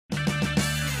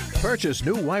Purchase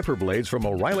new wiper blades from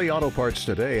O'Reilly Auto Parts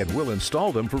today and we'll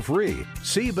install them for free.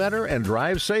 See better and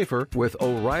drive safer with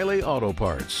O'Reilly Auto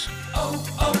Parts.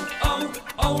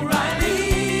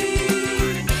 O'Reilly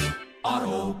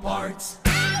Auto Parts.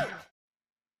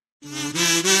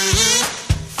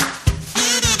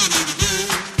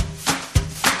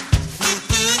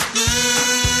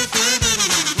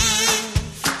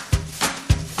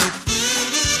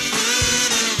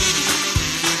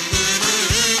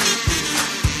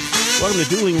 Welcome to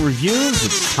Dueling Reviews.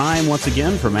 It's time once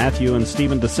again for Matthew and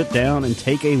Stephen to sit down and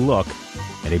take a look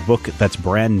at a book that's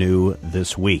brand new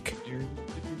this week.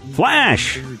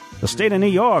 Flash! The state of New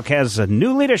York has a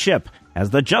new leadership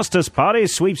as the Justice Party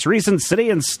sweeps recent city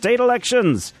and state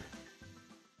elections.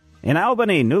 In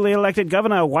Albany, newly elected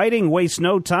Governor Whiting wastes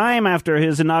no time after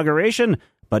his inauguration,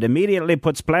 but immediately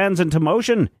puts plans into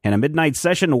motion. In a midnight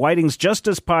session, Whiting's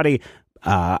Justice Party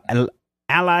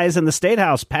allies in the State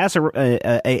House pass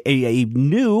a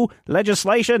new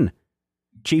legislation.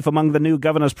 Chief among the new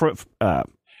governor's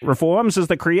reforms is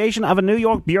the creation of a New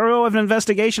York Bureau of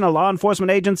Investigation, a law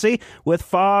enforcement agency with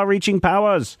far-reaching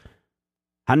powers.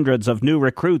 Hundreds of new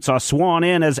recruits are sworn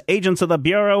in as agents of the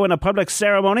Bureau in a public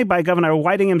ceremony by Governor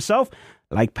Whiting himself.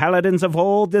 Like paladins of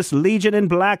old, this legion in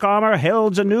black armor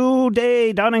heralds a new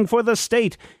day dawning for the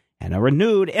state and a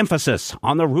renewed emphasis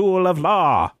on the rule of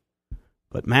law.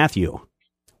 But Matthew,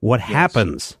 what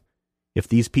happens if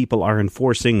these people are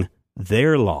enforcing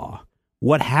their law?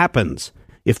 What happens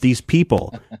if these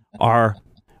people are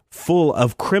full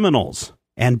of criminals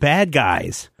and bad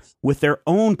guys with their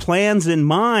own plans in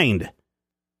mind?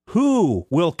 Who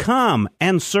will come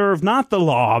and serve not the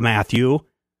law, Matthew,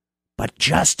 but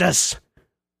justice?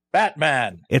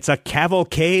 Batman. It's a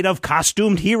cavalcade of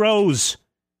costumed heroes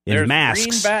in There's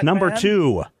masks. Green Number Batman.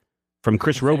 2 from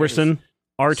Chris Roberson,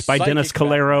 art by Psychic Dennis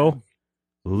Calero, Batman.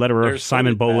 letterer There's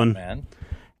Simon Super Bolin. Batman.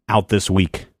 Out this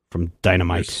week from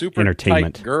Dynamite There's Super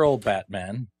Entertainment. Tight Girl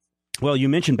Batman. Well, you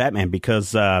mentioned Batman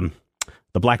because the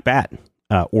Black Bat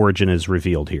origin is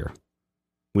revealed here.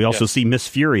 We also see Miss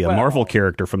Fury, a Well- Marvel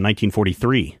character from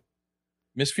 1943.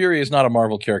 Miss Fury is not a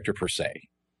Marvel character per se.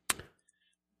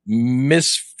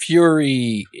 Miss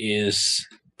Fury is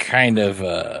kind of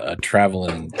a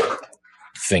traveling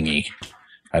thingy,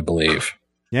 I believe.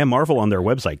 Yeah, Marvel on their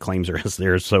website claims her as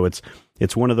theirs, so it's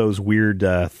one of those weird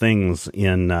things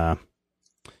in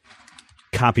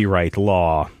copyright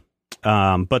law.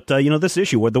 But this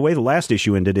issue, the way the last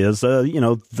issue ended is,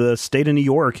 the state of New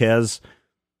York has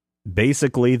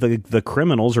basically the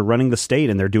criminals are running the state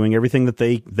and they're doing everything that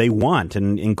they want,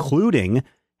 and including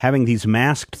having these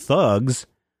masked thugs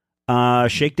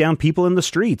shake down people in the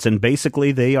streets. And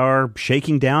basically they are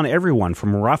shaking down everyone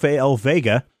from Rafael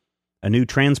Vega, a new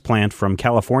transplant from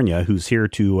California who's here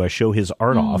to show his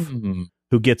art off,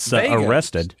 who gets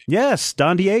arrested. Yes,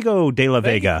 Don Diego de la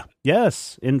Vega.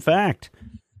 Yes, in fact.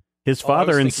 His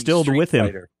father instilled with him.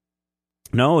 Fighter.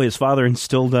 No, his father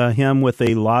instilled him with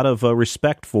a lot of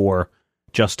respect for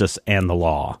justice and the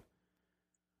law.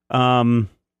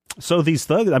 So these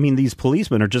thugs, these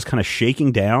policemen are just kind of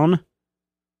shaking down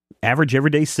average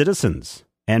everyday citizens.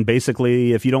 And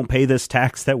basically, if you don't pay this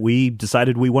tax that we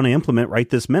decided we want to implement right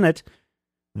this minute,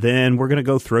 then we're going to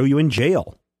go throw you in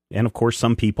jail. And of course,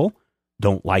 some people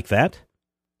don't like that,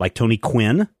 like Tony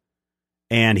Quinn,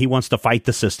 and he wants to fight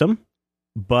the system.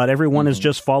 But everyone is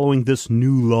just following this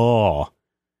new law,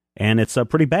 and it's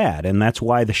pretty bad. And that's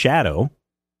why the Shadow,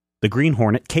 the Green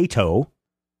Hornet, Kato,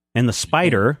 and the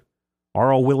Spider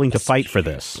are all willing to fight for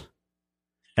this.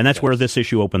 And that's where this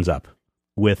issue opens up.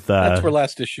 That's where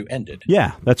last issue ended.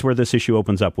 Yeah, that's where this issue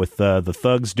opens up, with the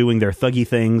thugs doing their thuggy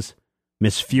things,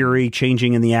 Miss Fury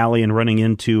changing in the alley and running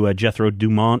into Jethro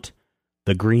Dumont,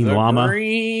 the Green Llama.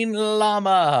 Green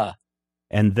Llama.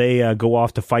 And they go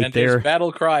off to fight And his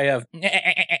battle cry of...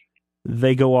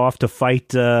 They go off to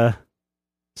fight some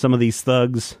of these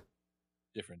thugs.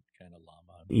 Different kind of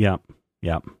llama.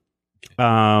 Yep.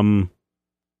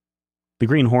 The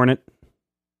Green Hornet.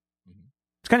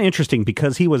 It's kind of interesting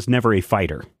because he was never a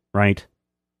fighter, right?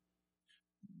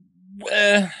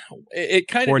 It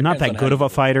kind of... Or not that good of a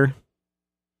fighter.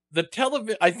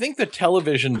 I think the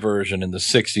television version in the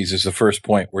 60s is the first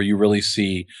point where you really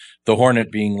see the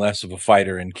Hornet being less of a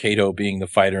fighter and Kato being the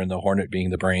fighter and the Hornet being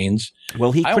the brains.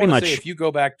 Well, he pretty much... say if you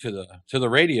go back to the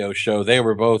radio show, they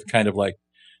were both kind of like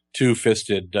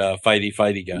two-fisted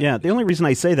fighty guys. Yeah, the only reason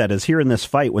I say that is here in this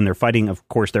fight, when they're fighting, of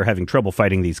course, they're having trouble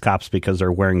fighting these cops because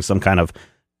they're wearing some kind of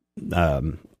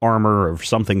armor or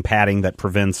something, padding that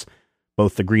prevents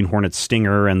both the Green Hornet's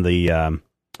stinger and the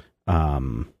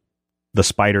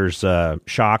Spider's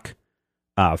shock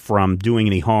from doing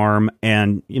any harm.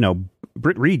 And,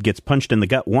 Britt Reed gets punched in the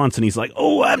gut once, and he's like,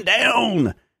 "Oh, I'm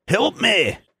down. Help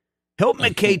me,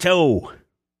 Kato."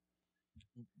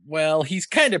 Well, he's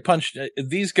kind of punched.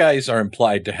 These guys are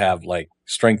implied to have like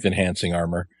strength enhancing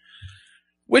armor,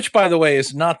 which, by the way,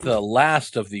 is not the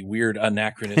last of the weird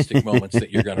anachronistic moments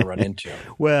that you're going to run into.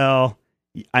 Well,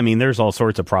 I mean, there's all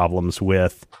sorts of problems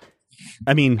with.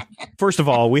 I mean, first of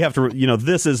all, we have to.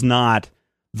 This is not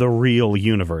the real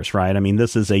universe, right? I mean,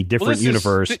 this is a different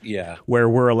universe where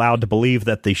we're allowed to believe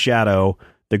that the Shadow,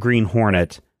 the Green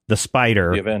Hornet, the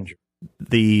Spider, the Avenger.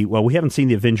 We haven't seen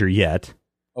the Avenger yet.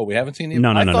 Oh, we haven't seen the.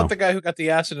 No. I thought the guy who got the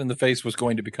acid in the face was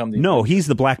going to become the. No, Avenger. he's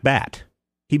the Black Bat.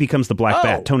 He becomes the Black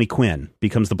Bat. Tony Quinn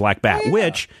becomes the Black Bat,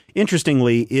 which,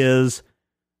 interestingly, is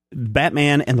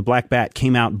Batman and the Black Bat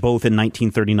came out both in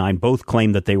 1939. Both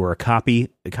claimed that they were copying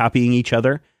each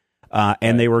other,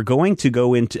 and they were going to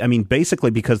go into. I mean,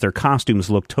 basically because their costumes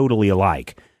look totally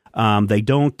alike. They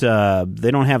don't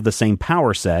have the same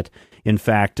power set. In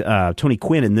fact, Tony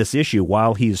Quinn in this issue,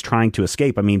 while he's trying to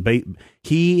escape, I mean,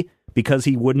 because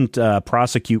he wouldn't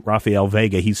prosecute Rafael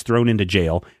Vega, he's thrown into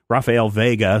jail. Rafael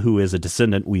Vega, who is a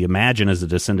descendant, we imagine is a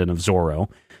descendant of Zorro,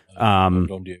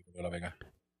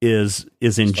 is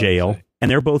in jail,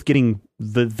 and they're both getting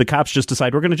the cops just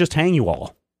decide we're going to just hang you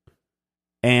all.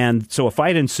 And so a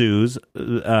fight ensues.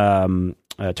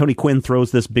 Tony Quinn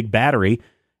throws this big battery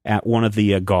at one of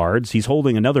the guards. He's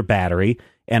holding another battery,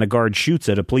 and a guard shoots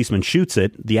it. A policeman shoots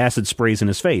it. The acid sprays in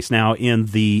his face. Now, in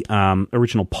the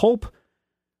original pulp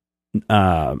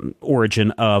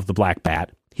origin of the Black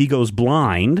Bat, he goes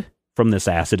blind from this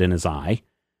acid in his eye,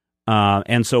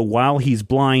 and so while he's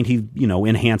blind, he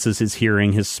enhances his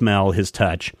hearing, his smell, his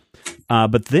touch.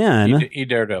 But then he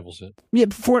daredevils it.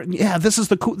 This is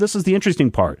the interesting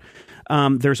part.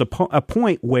 There's a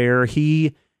point where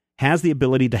he has the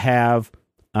ability to have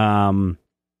new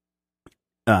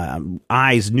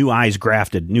eyes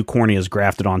grafted, new corneas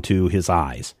grafted onto his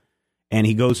eyes, and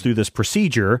he goes through this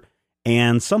procedure.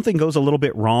 And something goes a little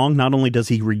bit wrong. Not only does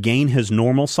he regain his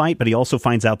normal sight, but he also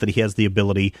finds out that he has the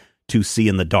ability to see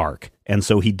in the dark. And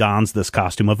so he dons this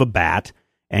costume of a bat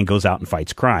and goes out and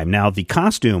fights crime. Now, the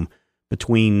costume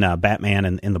between Batman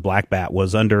and the Black Bat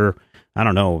was under, I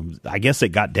don't know, I guess it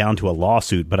got down to a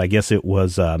lawsuit, but I guess it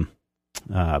was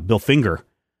Bill Finger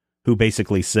who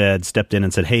basically stepped in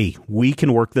and said, hey, we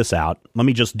can work this out. Let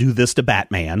me just do this to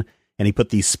Batman. And he put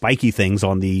these spiky things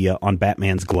on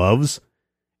Batman's gloves.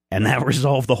 And that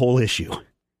resolved the whole issue.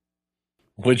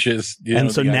 Which is,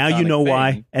 so now you know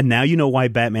why. And now you know why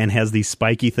Batman has these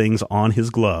spiky things on his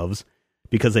gloves,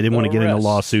 because they didn't want to get in a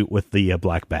lawsuit with the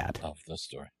Black Bat. Of the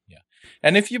story, yeah.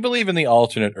 And if you believe in the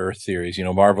alternate Earth theories,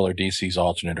 Marvel or DC's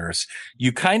alternate Earths,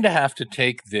 you kind of have to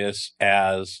take this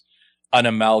as an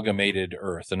amalgamated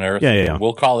Earth, an Earth. Yeah.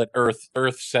 We'll call it Earth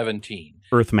 17.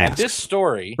 Earth Mask. And this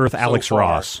story, Earth Alex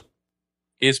Ross,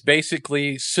 is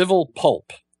basically civil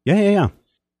pulp. Yeah.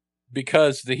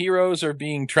 Because the heroes are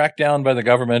being tracked down by the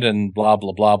government and blah,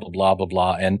 blah, blah, blah, blah, blah,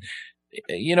 blah. And,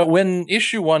 when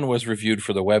issue 1 was reviewed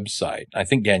for the website, I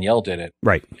think Danielle did it.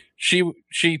 Right.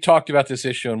 She talked about this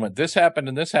issue and went, this happened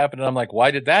and this happened. And I'm like,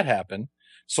 why did that happen?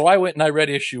 So I went and I read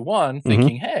issue 1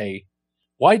 thinking, hey,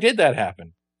 why did that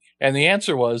happen? And the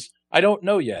answer was, I don't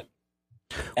know yet.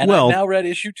 And I've now read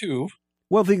issue 2.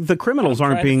 Well, the criminals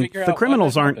aren't being,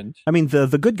 I mean,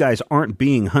 the good guys aren't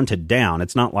being hunted down.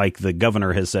 It's not like the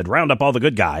governor has said, round up all the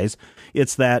good guys.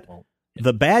 It's that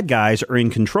the bad guys are in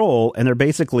control, and they're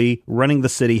basically running the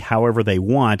city however they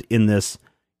want in this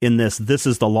this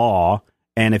is the law.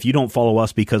 And if you don't follow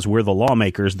us because we're the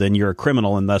lawmakers, then you're a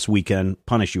criminal, and thus we can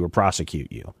punish you or prosecute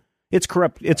you. It's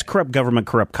corrupt government,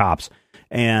 corrupt cops.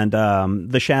 And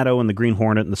the Shadow and the Green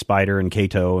Hornet and the Spider and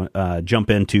Kato jump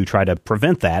in to try to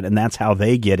prevent that. And that's how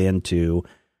they get into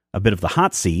a bit of the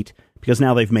hot seat, because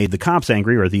now they've made the cops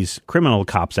angry, or these criminal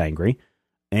cops angry,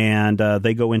 and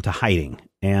they go into hiding.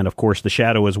 And, of course, the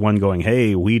Shadow is one going,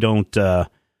 hey, we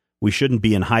shouldn't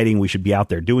be in hiding. We should be out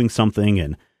there doing something.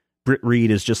 And Britt Reed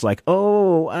is just like,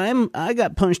 oh, I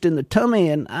got punched in the tummy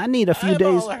and I need a few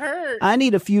days. I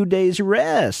need a few days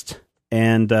rest.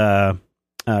 And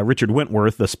Richard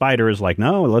Wentworth, the Spider, is like,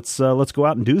 no, let's go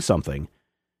out and do something.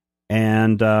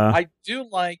 And I do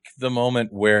like the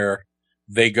moment where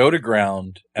they go to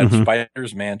ground at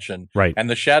Spider's mansion, right? And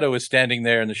the Shadow is standing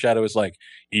there, and the Shadow is like,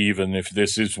 even if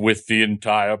this is with the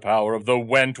entire power of the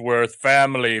Wentworth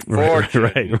family fortune.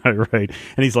 Right.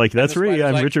 And he's like, that's me.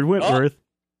 I'm like, Richard Wentworth.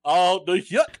 Oh, the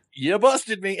yuck. you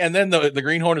busted me. And then the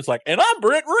Green Hornet's like, and I'm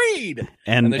Britt Reed.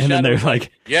 And then they're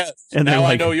like, yes, and now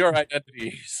like, I know your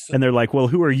identities. And they're like, well,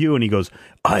 who are you? And he goes,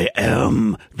 I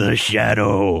am the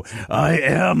Shadow. I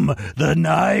am the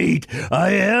Night.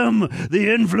 I am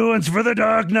the influence for the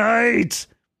Dark Knight.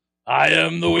 I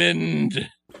am the wind.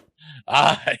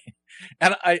 I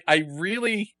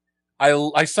really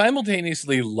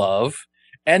simultaneously love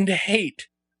and hate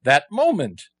that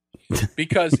moment.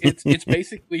 Because it's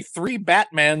basically three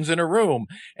Batmans in a room,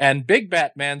 and Big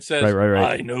Batman says,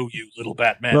 right. I know you, little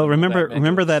Batman. Well,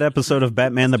 remember that episode of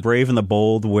Batman the Brave and the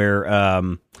Bold where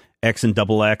X and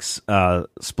Double X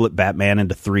split Batman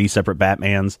into three separate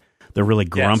Batmans? The really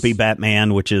grumpy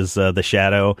Batman, which is the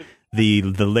Shadow, the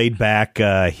laid back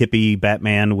hippie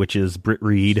Batman, which is Britt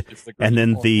Reed, and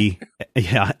then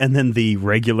the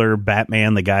regular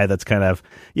Batman, the guy that's kind of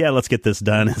let's get this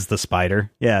done, is the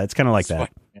Spider. Yeah, it's kind of like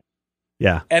that.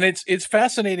 Yeah. And it's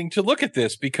fascinating to look at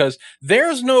this because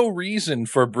there's no reason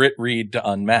for Britt Reed to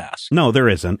unmask. No, there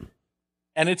isn't.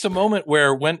 And it's a moment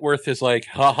where Wentworth is like,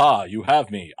 haha, you have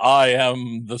me. I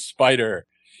am the Spider.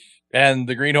 And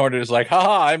the Green Hornet is like,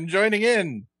 haha, I'm joining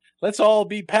in. Let's all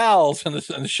be pals. And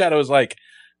the Shadow is like,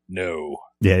 no.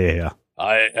 Yeah.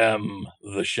 I am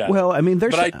the Shadow. Well, I mean,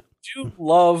 but I do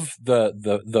love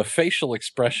the facial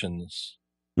expressions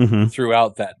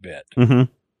throughout that bit.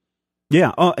 Mm-hmm.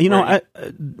 Yeah, I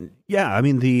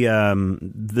mean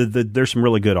the there's some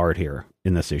really good art here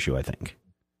in this issue, I think,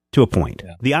 to a point.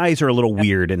 Yeah. The eyes are a little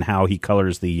weird in how he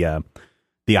colors the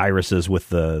irises with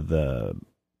the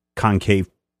concave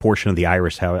portion of the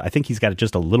iris. How I think he's got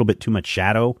just a little bit too much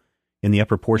shadow in the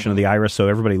upper portion of the iris, so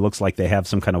everybody looks like they have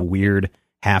some kind of weird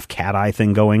half cat eye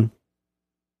thing going.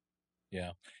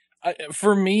 Yeah,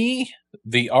 for me,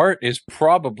 the art is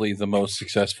probably the most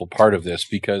successful part of this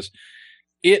because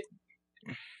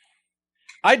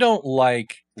I don't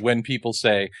like when people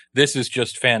say this is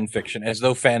just fan fiction, as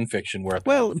though fan fiction were.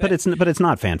 But it's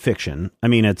not fan fiction. I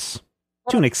mean, it's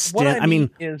to an extent. I mean,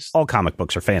 all comic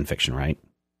books are fan fiction, right?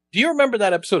 Do you remember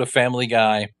that episode of Family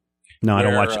Guy? No, I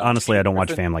don't watch. Honestly, I don't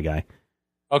watch Family Guy.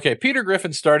 Okay, Peter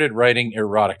Griffin started writing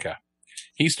erotica.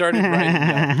 He started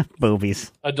writing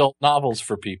boobies, adult novels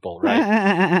for people, right?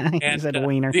 And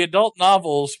the adult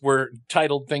novels were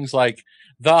titled things like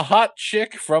 "The Hot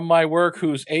Chick from My Work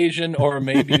Who's Asian or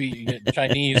maybe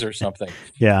Chinese or something."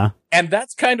 Yeah. And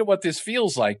that's kind of what this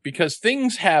feels like because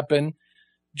things happen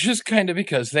just kind of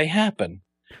because they happen.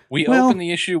 We open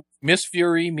the issue Miss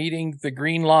Fury meeting the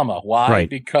Green Llama. Why? Right.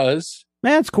 Because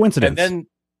it's coincidence. And then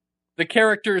the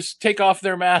characters take off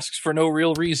their masks for no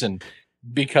real reason.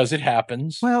 Because it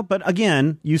happens. Well, but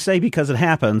again, you say because it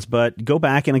happens, but go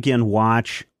back and again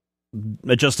watch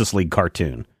a Justice League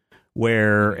cartoon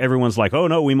where everyone's like, oh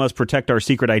no, we must protect our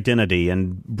secret identity.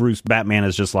 And Bruce Batman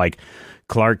is just like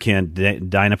Clark Kent,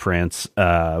 Dinah Prince,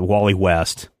 Wally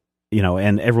West,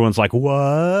 and everyone's like,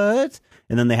 what?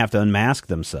 And then they have to unmask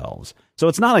themselves. So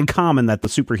it's not uncommon that the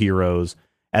superheroes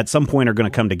at some point are going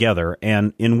to come together.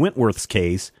 And in Wentworth's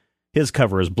case, his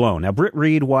cover is blown. Now, Britt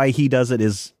Reed, why he does it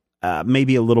is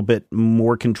maybe a little bit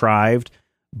more contrived,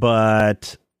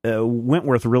 but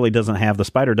Wentworth really doesn't have, the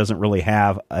Spider doesn't really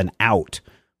have an out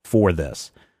for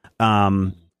this.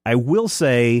 I will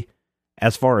say,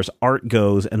 as far as art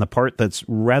goes, and the part that's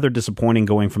rather disappointing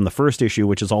going from the first issue,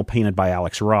 which is all painted by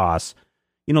Alex Ross,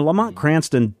 Lamont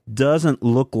Cranston doesn't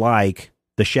look like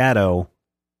the Shadow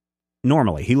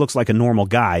normally. He looks like a normal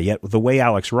guy, yet the way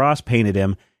Alex Ross painted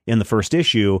him in the first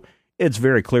issue, it's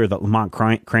very clear that Lamont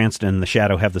Cranston and the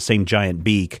Shadow have the same giant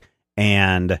beak,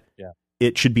 and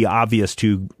it should be obvious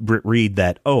to Britt Reed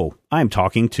that, oh, I'm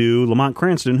talking to Lamont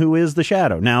Cranston, who is the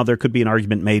Shadow. Now, there could be an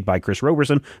argument made by Chris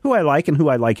Roberson, who I like and who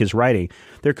I like his writing.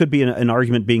 There could be an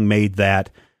argument being made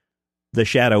that the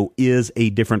Shadow is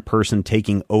a different person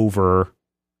taking over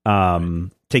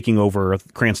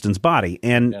Cranston's body.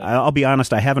 And I'll be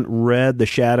honest, I haven't read the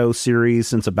Shadow series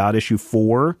since about issue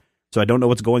 4. So I don't know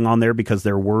what's going on there because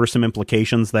there were some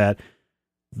implications that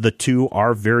the two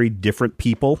are very different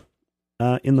people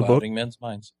in the book. Men's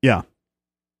minds. Yeah.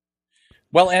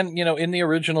 Well, and, in the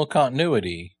original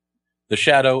continuity, the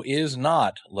Shadow is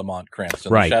not Lamont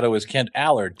Cranston. Right. The Shadow is Kent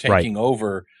Allard taking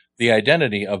over the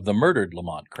identity of the murdered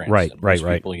Lamont Cranston.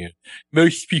 Right.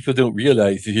 Most people don't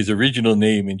realize that his original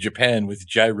name in Japan was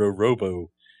Gyro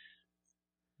Robo.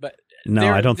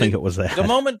 No, I don't think it was that.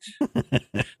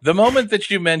 The moment that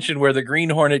you mentioned where the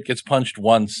Green Hornet gets punched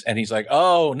once and he's like,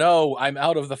 "Oh no, I'm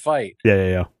out of the fight."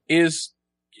 Yeah.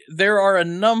 There are a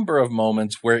number of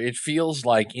moments where it feels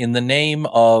like in the name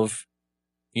of,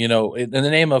 in the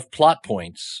name of plot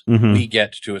points, we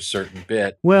get to a certain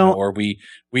bit, or we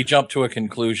jump to a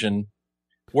conclusion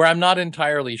where I'm not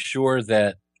entirely sure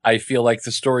that I feel like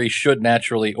the story should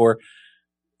naturally, or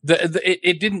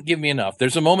it didn't give me enough.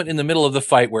 There's a moment in the middle of the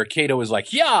fight where Kato is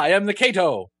like, "Yeah, I am the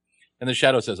Kato," and the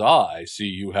Shadow says, "Ah, I see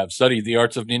you have studied the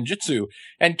arts of ninjutsu."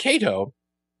 And Kato,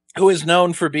 who is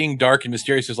known for being dark and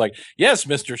mysterious, is like, "Yes,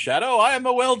 Mr. Shadow, I am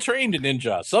a well-trained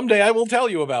ninja. Someday I will tell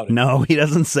you about it." No, he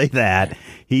doesn't say that.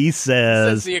 He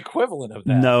says the equivalent of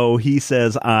that. No, he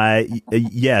says,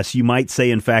 yes, you might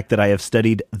say, in fact, that I have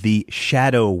studied the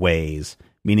shadow ways,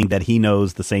 meaning that he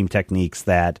knows the same techniques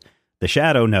that the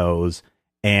Shadow knows,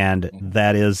 and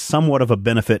that is somewhat of a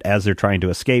benefit as they're trying to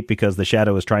escape, because the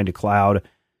Shadow is trying to cloud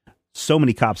so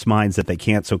many cops' minds that they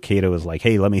can't. So Kato is like,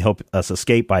 "Hey, let me help us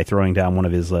escape," by throwing down one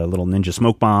of his little ninja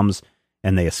smoke bombs,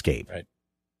 and they escape. Right.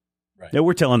 Now,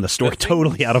 we're telling the story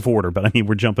totally out of order, but I mean,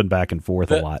 we're jumping back and forth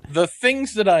a lot. The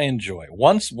things that I enjoy,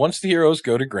 once the heroes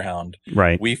go to ground,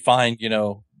 right? We find,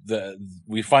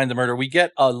 we find the murder. We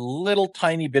get a little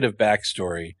tiny bit of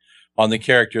backstory on the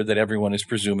character that everyone is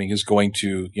presuming is going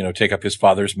to, take up his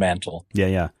father's mantle.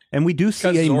 Yeah. And we do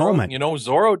see a moment.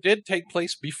 Zorro did take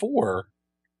place before.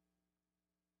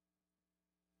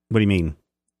 What do you mean?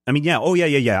 I mean, yeah. Oh,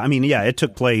 yeah. I mean, yeah, it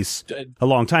took place a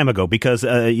long time ago because,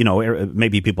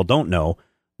 maybe people don't know,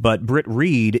 but Britt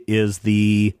Reed is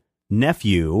the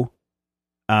nephew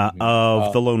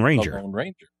of the Lone Ranger. The Lone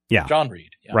Ranger. Yeah. John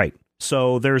Reed. Yeah. Right.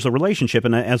 So there's a relationship,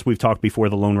 and as we've talked before,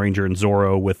 the Lone Ranger and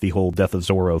Zorro with the whole Death of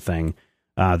Zorro thing,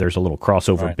 there's a little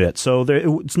crossover bit. So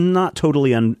it's not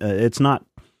totally, it's not,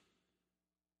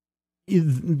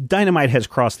 Dynamite has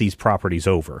crossed these properties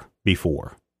over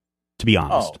before, to be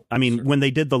honest. I mean, when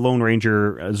they did the Lone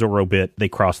Ranger Zorro bit, they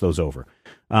crossed those over.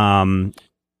 The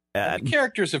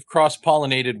characters have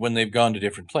cross-pollinated when they've gone to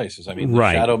different places. I mean,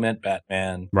 the Shadow meant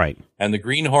Batman. Right. And the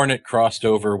Green Hornet crossed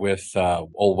over with,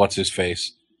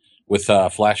 what's-his-face? With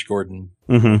Flash Gordon,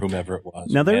 whomever it was.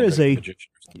 Now, there is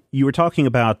you were talking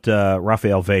about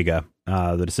Rafael Vega,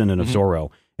 the descendant of Zorro,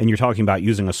 and you're talking about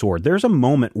using a sword. There's a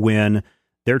moment when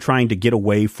they're trying to get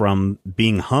away from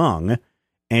being hung,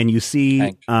 and you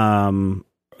see Vega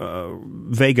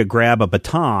grab a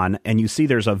baton, and you see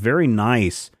there's a very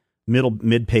nice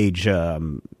mid-page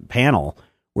panel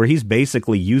where he's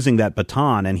basically using that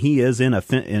baton, and he is in a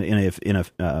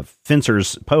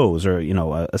fencer's pose, or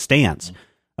a stance.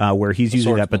 Where he's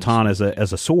using that baton as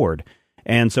a sword.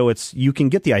 And so you can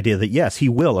get the idea that, yes, he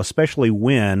will, especially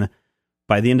when,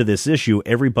 by the end of this issue,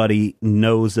 everybody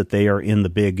knows that they are in the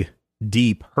big,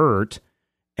 deep hurt.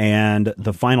 And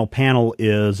the final panel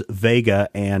is Vega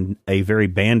and a very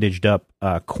bandaged up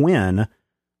Quinn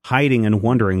hiding and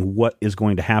wondering what is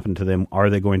going to happen to them.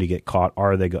 Are they going to get caught?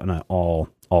 Are they going to all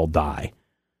die?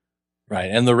 Right,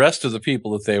 and the rest of the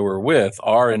people that they were with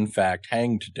are, in fact,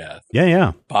 hanged to death.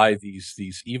 Yeah. By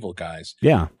these evil guys.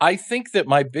 Yeah. I think that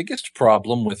my biggest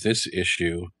problem with this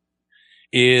issue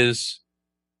is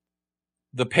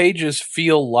the pages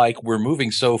feel like we're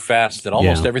moving so fast that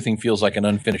almost everything feels like an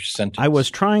unfinished sentence. I was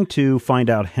trying to find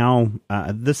out how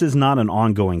this is not an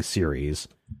ongoing series.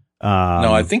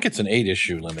 No, I think it's an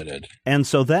 8-issue limited. And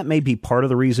so that may be part of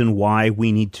the reason why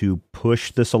we need to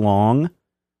push this along.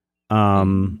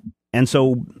 And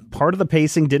so part of the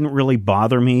pacing didn't really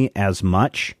bother me as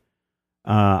much.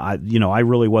 I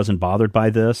really wasn't bothered by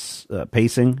this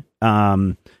pacing.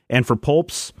 And for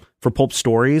pulp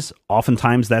stories,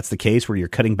 oftentimes that's the case where you're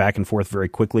cutting back and forth very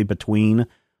quickly between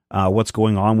what's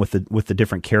going on with the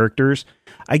different characters.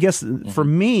 I guess for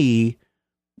me,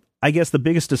 the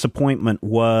biggest disappointment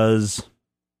was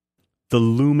the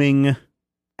looming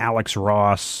Alex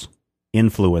Ross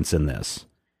influence in this.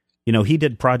 He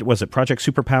did was it Project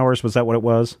Superpowers? Was that what it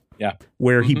was? Yeah.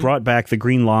 Where he brought back the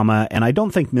Green Llama, and I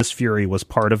don't think Miss Fury was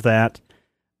part of that.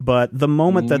 But the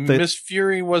moment that Miss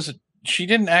Fury she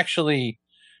didn't actually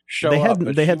show up.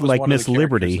 They had like Miss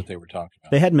Liberty. That they were talking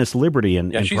about. They had Miss Liberty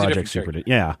in Project Superpowers.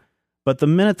 Yeah. But the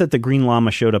minute that the Green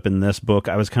Llama showed up in this book,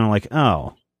 I was kind of like,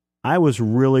 oh, I was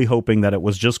really hoping that it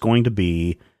was just going to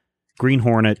be Green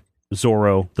Hornet,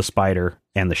 Zorro, the Spider,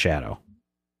 and the Shadow.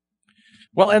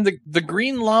 Well, and the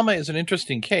Green Llama is an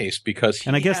interesting case because he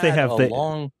had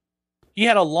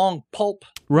a long pulp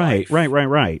right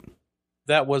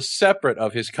that was separate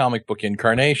of his comic book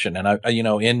incarnation, and I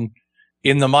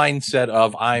in the mindset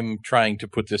of I'm trying to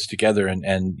put this together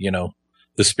and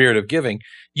the spirit of giving,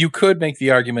 you could make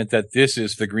the argument that this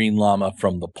is the Green Llama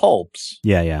from the pulps,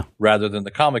 rather than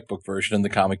the comic book version, and the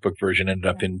comic book version ended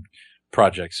up in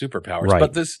Project Superpowers. Right.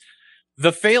 But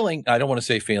I don't want to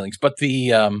say failings, but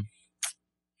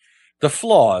the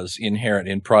flaws inherent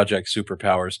in Project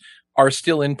Superpowers are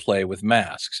still in play with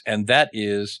Masks. And that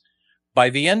is,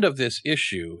 by the end of this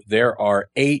issue, there are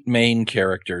 8 main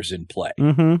characters in play.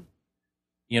 Mm-hmm.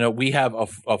 we have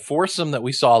a foursome that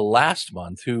we saw last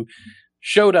month who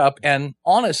showed up. And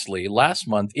honestly, last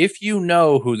month, if you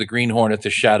know who the Green Hornet, the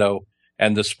Shadow,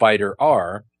 and the Spider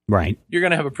are, right, you're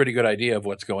going to have a pretty good idea of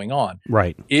what's going on.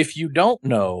 Right. If you don't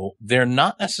know, they're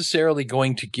not necessarily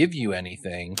going to give you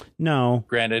anything. No.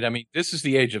 Granted, I mean, this is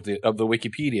the age of the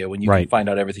Wikipedia when you right. can find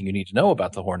out everything you need to know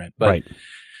about the Hornet. But right.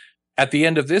 at the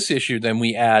end of this issue, then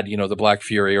we add, the Black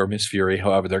Fury or Miss Fury,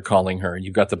 however they're calling her.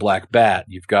 You've got the Black Bat.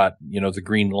 You've got, the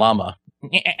Green Llama.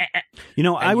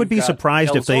 I would be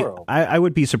surprised if I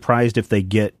would be surprised if they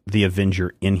get the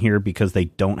Avenger in here because they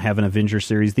don't have an Avenger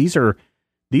series. These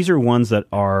are ones that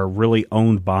are really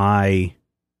owned by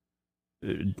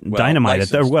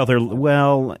Dynamite.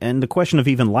 And the question of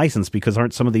even license, because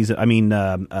aren't some of these? I mean,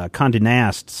 Condé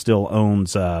Nast still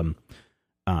owns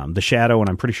the Shadow, and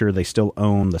I'm pretty sure they still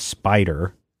own the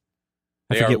Spider.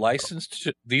 They are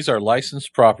licensed. These are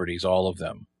licensed properties, all of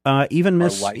them. Even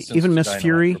Miss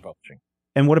Fury.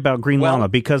 And what about Green Llama?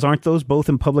 Because aren't those both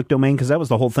in public domain? Because that was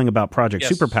the whole thing about Project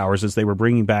Superpowers, is they were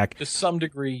bringing back to some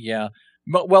degree, yeah.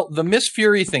 Well, the Miss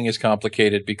Fury thing is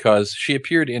complicated because she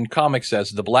appeared in comics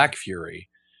as the Black Fury,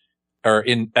 or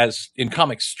in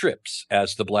comic strips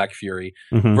as the Black Fury,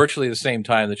 virtually the same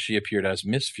time that she appeared as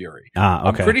Miss Fury. Okay.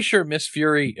 I'm pretty sure Miss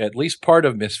Fury, at least part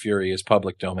of Miss Fury, is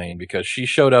public domain because she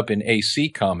showed up in AC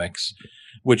Comics,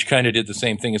 which kind of did the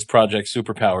same thing as Project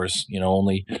Superpowers,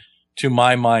 only to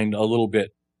my mind a little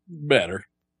bit better.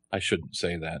 I shouldn't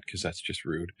say that because that's just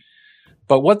rude.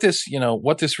 But what this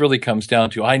really comes down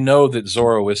to, I know that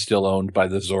Zorro is still owned by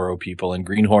the Zorro people and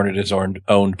Green Hornet is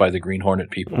owned by the Green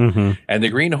Hornet people. Mm-hmm. And the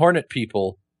Green Hornet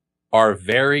people are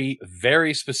very,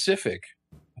 very specific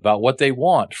about what they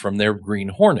want from their Green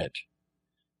Hornet.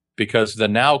 Because the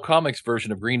Now Comics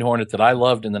version of Green Hornet that I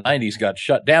loved in the 90s got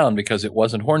shut down because it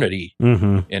wasn't Hornet-y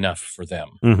enough for them.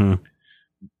 Mm-hmm.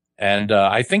 And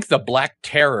I think the Black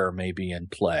Terror may be in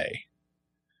play,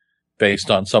 based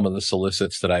on some of the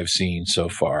solicits that I've seen so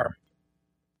far.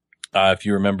 If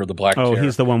you remember the Black Terror. Oh,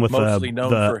 he's the one with mostly known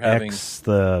for having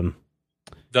the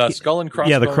skull and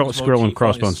crossbones. Yeah, the skull and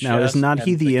crossbones. Now, is not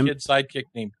he the kid sidekick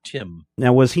named Tim?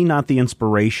 Now, was he not the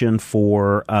inspiration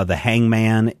for the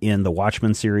Hangman in the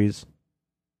Watchmen series?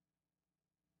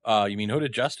 You mean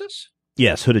Hooded Justice?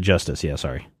 Yes, Hooded Justice. Yeah,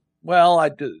 sorry. Well,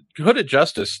 Hooded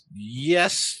Justice,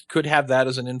 yes, could have that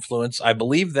as an influence. I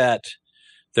believe that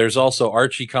there's also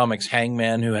Archie Comics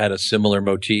Hangman who had a similar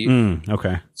motif.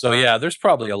 Okay. So yeah, there's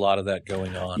probably a lot of that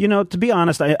going on. To be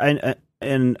honest, I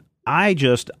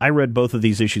read both of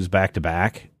these issues back to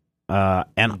back,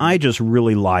 and I just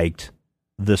really liked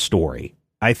the story.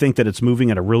 I think that it's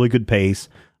moving at a really good pace.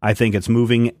 I think it's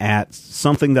moving at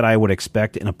something that I would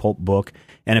expect in a pulp book.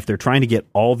 And if they're trying to get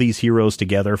all these heroes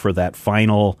together for that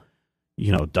final,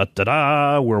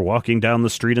 we're walking down the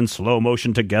street in slow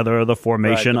motion together, the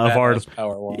formation of our,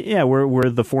 we're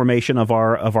the formation of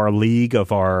our league,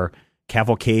 of our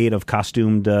cavalcade of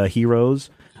costumed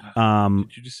heroes. Did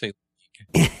you just say?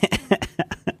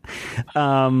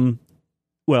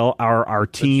 Well, our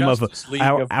team of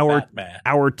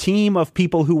our team of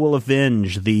people who will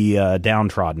avenge the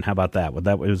downtrodden. How about that?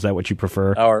 Was that what you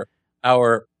prefer?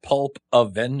 Our pulp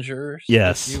Avengers,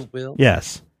 yes, if you will.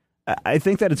 Yes. I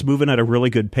think that it's moving at a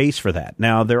really good pace for that.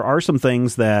 Now, there are some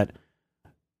things that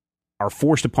are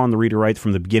forced upon the reader right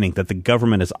from the beginning, that the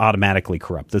government is automatically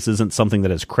corrupt. This isn't something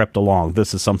that has crept along.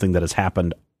 This is something that has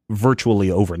happened virtually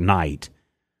overnight.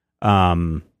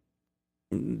 So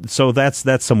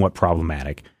that's somewhat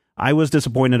problematic. I was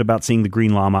disappointed about seeing the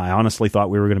Green Llama. I honestly thought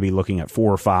we were going to be looking at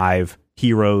 4 or 5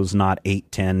 heroes, not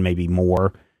 8, 10, maybe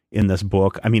more in this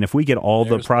book. I mean, if we get all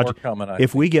the Project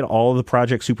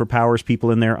Superpowers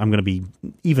people in there, I'm going to be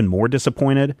even more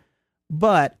disappointed.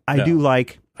 But I do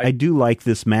like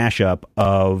this mashup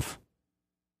of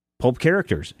pulp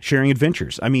characters sharing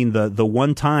adventures. I mean, the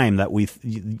one time that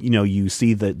you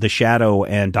see the Shadow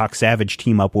and Doc Savage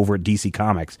team up over at DC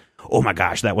Comics. Oh my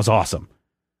gosh, that was awesome.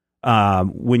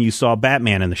 When you saw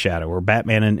Batman in the Shadow, or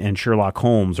Batman and Sherlock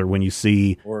Holmes, or when you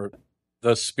see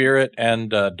the Spirit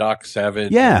and Doc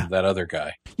Savage, and that other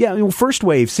guy. Yeah, First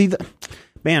Wave. See,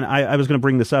 I was going to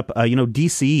bring this up.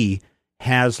 DC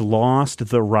has lost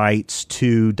the rights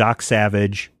to Doc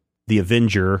Savage, the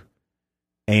Avenger,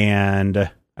 and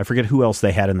I forget who else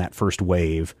they had in that First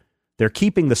Wave. They're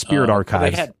keeping the Spirit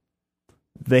archives.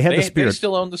 They had the Spirit. They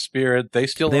still own the Spirit. They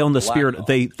own the Spirit.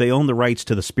 They own the rights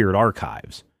to the Spirit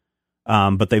archives.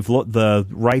 But the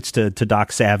rights to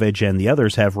Doc Savage and the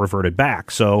others have reverted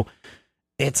back. So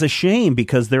it's a shame,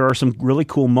 because there are some really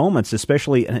cool moments,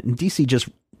 especially DC. Just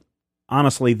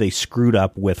honestly, they screwed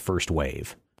up with First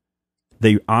Wave.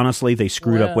 They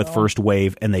screwed up with First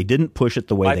Wave, and they didn't push it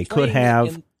the way they could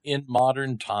have. in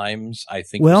modern times, I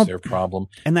think Well, was their problem.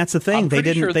 And that's the thing. I'm They pretty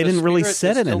didn't. sure They the didn't really Spirit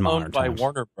set is it in still modern owned by times.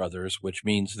 Warner Brothers, which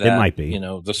means that might be.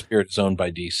 the Spirit is owned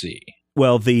by DC.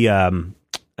 Well, the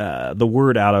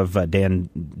word out of Dan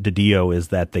DiDio is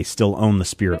that they still own the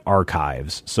Spirit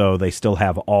archives, so they still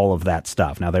have all of that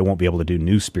stuff. Now, they won't be able to do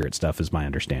new Spirit stuff, is my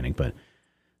understanding, but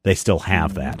they still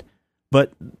have that.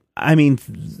 But, I mean,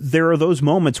 there are those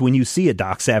moments when you see a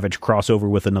Doc Savage crossover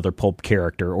with another pulp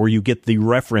character, or you get the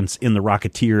reference in The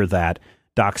Rocketeer that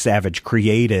Doc Savage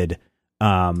created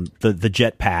the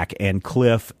jetpack, and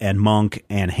Cliff and Monk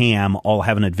and Ham all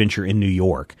have an adventure in New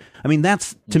York. I mean,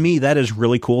 that's, to me, that is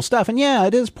really cool stuff. And yeah,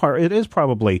 it is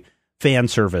probably fan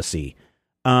servicey.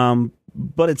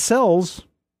 But it sells,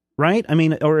 right? I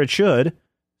mean, or it should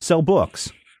sell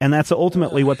books. And that's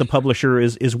ultimately what the publisher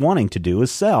is wanting to do,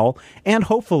 is sell and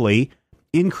hopefully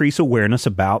increase awareness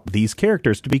about these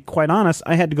characters. To be quite honest,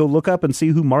 I had to go look up and see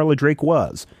who Marla Drake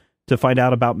was to find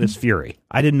out about Miss Fury.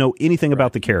 I didn't know anything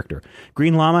about the character.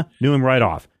 Green Llama, knew him right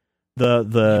off.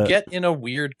 You get in a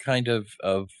weird kind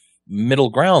of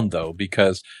middle ground, though,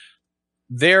 because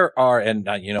there are, and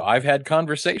I've had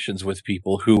conversations with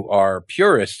people who are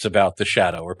purists about the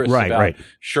Shadow, or about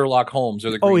Sherlock Holmes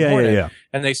or the Green Hornet,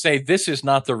 and they say this is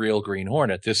not the real Green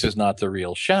Hornet, this is not the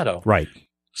real Shadow. Right.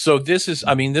 So this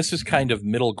is kind of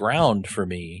middle ground for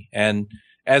me, and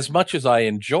as much as I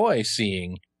enjoy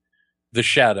seeing the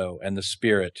Shadow and the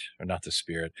Spirit, or not the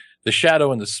Spirit, the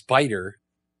Shadow and the Spider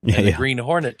and the Green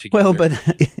Hornet together. Well, but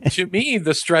to me,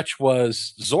 the stretch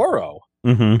was Zorro.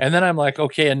 Mm-hmm. And then I'm like,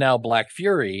 okay, and now Black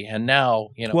Fury, and now,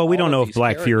 Well, we don't know if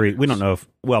Black Fury, we don't know if,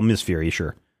 Miss Fury,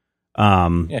 sure.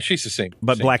 Yeah, she's the same.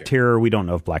 But same Black character. Terror, we don't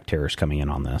know if Black Terror's coming in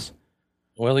on this.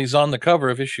 Well, he's on the cover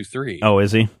of issue 3. Oh,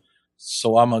 is he?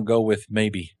 So I'm going to go with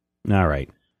maybe. All right.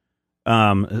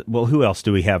 Well, who else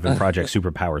do we have in Project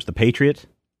Superpowers? The Patriot?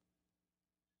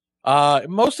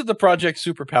 Most of the Project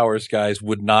Superpowers guys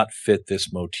would not fit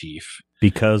this motif.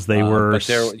 Because they were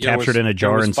captured in a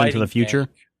jar and sent to the future? Yank.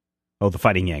 Oh, the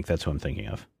Fighting Yank. That's what I'm thinking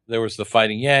of. There was the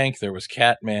Fighting Yank. There was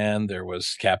Catman. There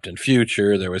was Captain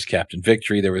Future. There was Captain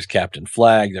Victory. There was Captain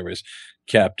Flag. There was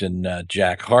Captain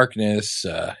Jack Harkness.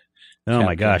 Oh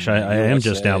my gosh! I am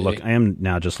just now I am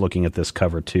now just looking at this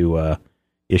cover to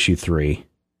issue 3.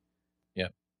 Yeah,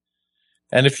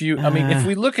 and if you, if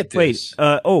we look at this,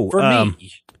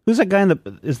 me, who's that guy in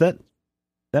the? Is that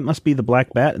must be the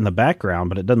Black Bat in the background?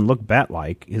 But it doesn't look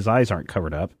bat-like. His eyes aren't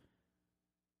covered up.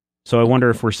 So I wonder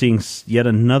if we're seeing yet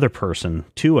another person,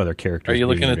 2 other characters. Are you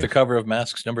looking at the cover of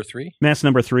Masks number 3? Mask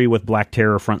number 3 with Black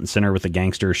Terror front and center with the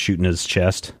gangster shooting his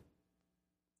chest.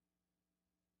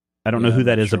 I don't know who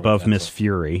that is above Miss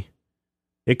Fury.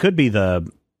 It could be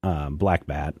the Black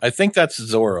Bat. I think that's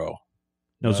Zorro.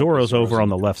 No, Zorro's over on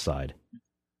the left side.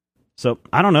 So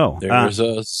I don't know. There's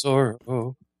a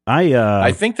Zorro.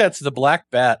 I think that's the Black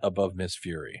Bat above Miss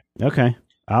Fury. Okay,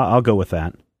 I'll go with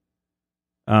that.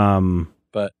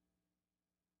 But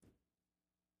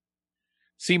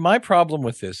see, my problem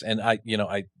with this, and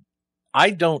I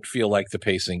don't feel like the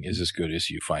pacing is as good as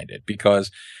you find it,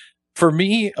 because for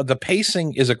me, the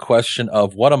pacing is a question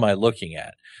of what am I looking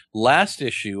at? Last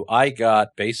issue, I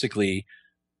got basically,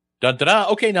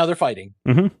 okay, now they're fighting.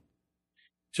 Mm-hmm.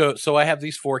 So I have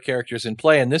these 4 characters in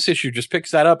play, and this issue just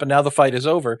picks that up, and now the fight is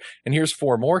over, and here's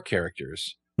 4 more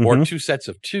characters, or 2 sets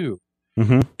of 2.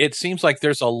 Mm-hmm. It seems like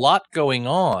there's a lot going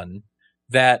on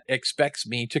that expects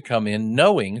me to come in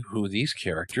knowing who these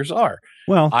characters are.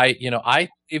 Well, I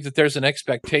believe that there's an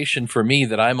expectation for me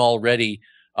that I'm already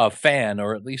a fan,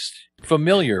 or at least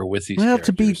familiar with these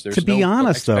characters.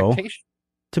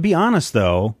 To be honest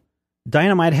though,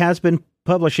 Dynamite has been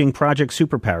publishing Project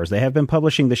Superpowers. They have been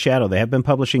publishing the Shadow. They have been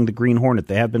publishing the Green Hornet.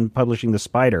 They have been publishing the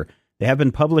Spider. They have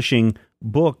been publishing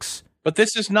books. But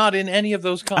this is not in any of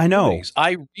those continuities.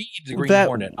 I read the Green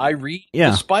Hornet. I read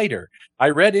the Spider. I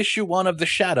read issue 1 of the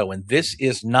Shadow, and this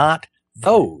is not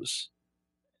those.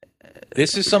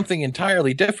 This is something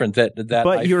entirely different that but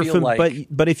I feel like.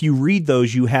 But if you read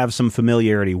those, you have some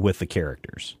familiarity with the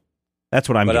characters. That's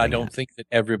what I'm. But I don't think that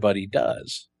everybody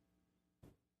does.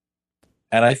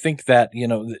 And I think that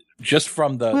just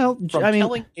from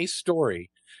telling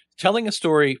a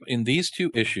story in these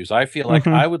 2 issues, I feel like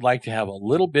I would like to have a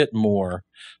little bit more.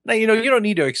 Now, you don't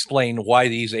need to explain why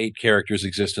these 8 characters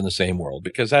exist in the same world,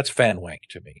 because that's fan wank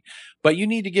to me. But you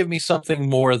need to give me something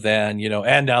more than,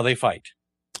 and now they fight.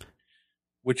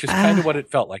 Which is kind of what it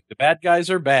felt like. The bad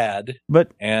guys are bad,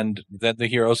 and then the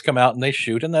heroes come out and they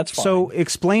shoot, and that's fine. So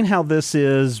explain how this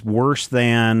is worse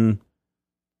than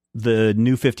the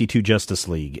New 52 Justice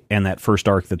League and that first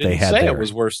arc that they had there. It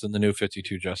was worse than the New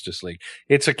 52 Justice League.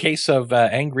 It's a case of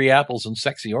angry apples and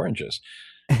sexy oranges.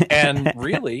 And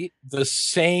really, the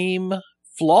same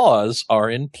flaws are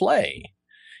in play.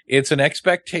 It's an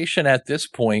expectation at this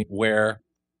point where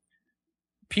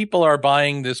people are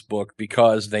buying this book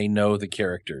because they know the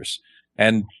characters.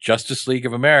 And Justice League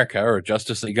of America or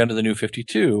Justice League Under the New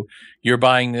 52, you're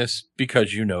buying this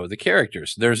because you know the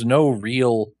characters. There's no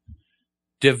real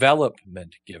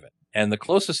development given. And the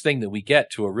closest thing that we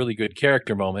get to a really good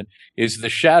character moment is the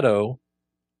Shadow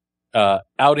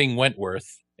outing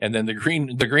Wentworth, and then the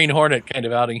Green Hornet kind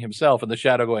of outing himself, and the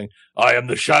Shadow going, "I am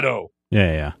the Shadow."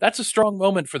 Yeah. That's a strong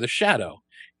moment for the Shadow.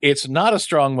 It's not a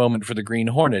strong moment for the Green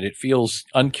Hornet. It feels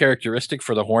uncharacteristic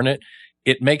for the Hornet.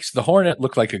 It makes the Hornet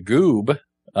look like a goob,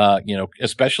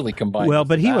 especially combined. Well, with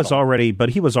but the he was battle.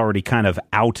 already kind of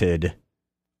outed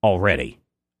already,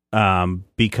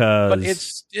 because. But it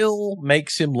still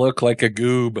makes him look like a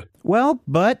goob. Well,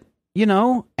 but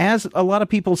as a lot of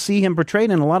people see him portrayed,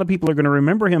 and a lot of people are going to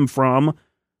remember him from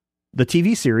the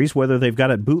TV series, whether they've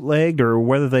got it bootlegged or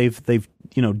whether they've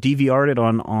DVR'd it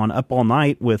on Up All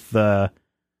Night with on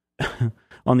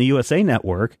the USA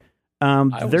Network. I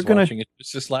was watching it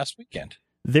just this last weekend.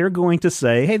 They're going to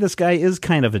say, "Hey, this guy is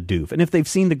kind of a doof." And if they've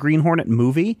seen the Green Hornet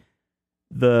movie,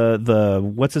 the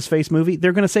what's his face movie,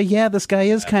 they're going to say, "Yeah, this guy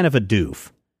is kind of a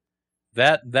doof."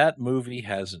 That movie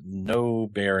has no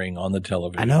bearing on the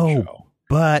television show.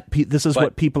 But this is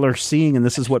what people are seeing, and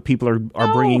this is what people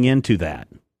are bringing into that.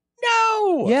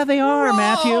 No. Yeah, they are, Wrong.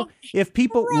 Matthew. If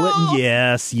people wouldn't,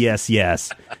 yes.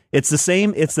 It's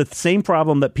the same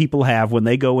problem that people have when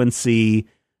they go and see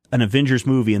an Avengers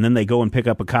movie, and then they go and pick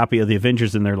up a copy of the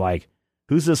Avengers, and they're like,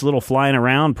 "Who's this little flying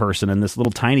around person and this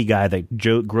little tiny guy that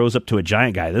grows up to a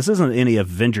giant guy? This isn't any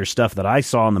Avengers stuff that I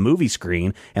saw on the movie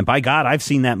screen. And by God, I've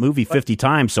seen that movie 50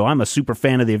 times, so I'm a super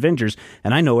fan of the Avengers,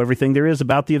 and I know everything there is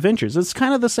about the Avengers." It's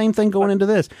kind of the same thing going into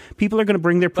this. People are going to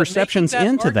bring their perceptions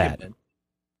into that.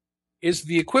 Is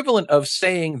the equivalent of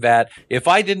saying that if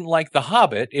I didn't like The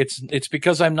Hobbit, it's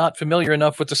because I'm not familiar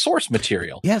enough with the source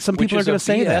material. Yeah, some people are going to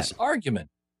say that. Argument.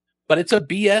 But it's a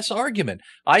BS argument.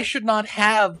 I should not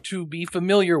have to be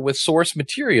familiar with source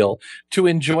material to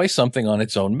enjoy something on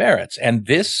its own merits. And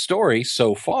this story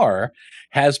so far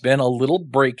has been a little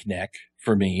breakneck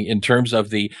for me in terms of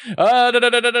the Well,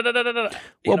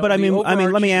 but I mean,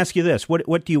 let me ask you this: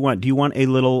 what do you want? Do you want a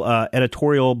little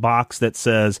editorial box that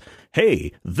says,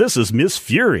 "Hey, this is Miss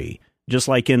Fury," just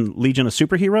like in Legion of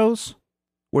Superheroes,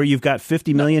 where you've got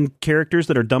 50 million characters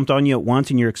that are dumped on you at once,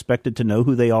 and you're expected to know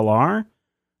who they all are?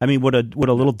 I mean, would a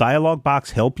little dialogue box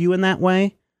help you in that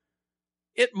way?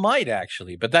 It might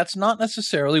actually, but that's not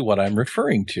necessarily what I'm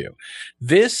referring to.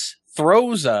 This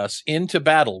throws us into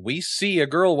battle. We see a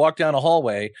girl walk down a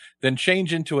hallway, then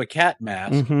change into a cat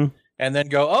mask, and then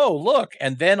go, "Oh, look."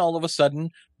 And then all of a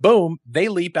sudden, boom, they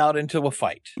leap out into a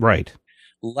fight. Right.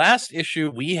 Last issue,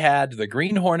 we had the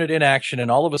Green Hornet in action, and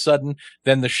all of a sudden,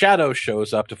 then the Shadow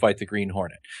shows up to fight the Green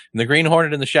Hornet. And the Green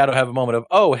Hornet and the Shadow have a moment of,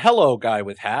 "Oh, hello, guy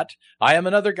with hat. I am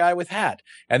another guy with hat."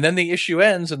 And then the issue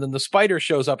ends, and then the Spider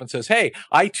shows up and says, "Hey,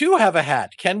 I too have a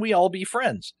hat. Can we all be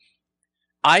friends?"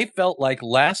 I felt like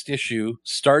last issue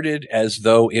started as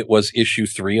though it was issue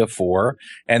 3 of 4,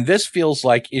 and this feels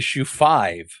like issue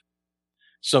 5.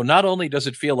 So not only does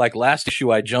it feel like last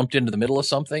issue I jumped into the middle of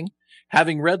something,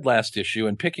 having read last issue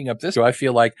and picking up this issue, I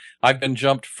feel like I've been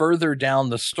jumped further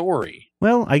down the story.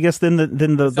 Well, I guess then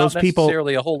those people,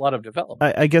 necessarily a whole lot of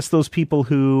development. I guess those people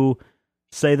who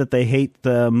say that they hate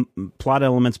the plot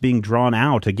elements being drawn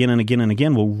out again and again and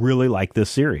again will really like this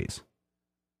series.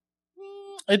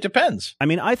 It depends. I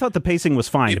mean, I thought the pacing was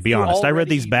fine, to be honest. I read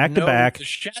these back to back.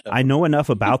 I know enough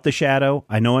about the Shadow.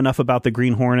 I know enough about the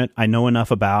Green Hornet. I know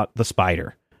enough about the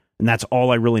Spider. And that's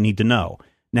all I really need to know.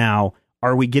 Now,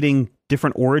 are we getting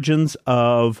different origins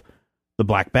of the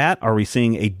Black Bat? Are we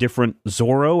seeing a different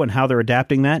Zorro and how they're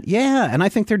adapting that? Yeah, and I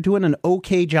think they're doing an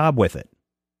okay job with it.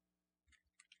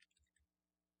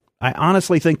 I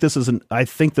honestly think I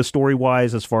think the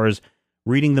story-wise, as far as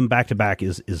reading them back to back,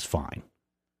 is fine.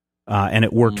 And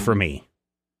it worked for me.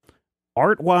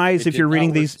 Art-wise, if you're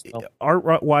reading these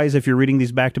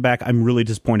back to back, I'm really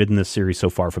disappointed in this series so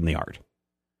far from the art.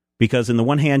 Because in the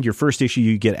one hand, your first issue,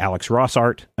 you get Alex Ross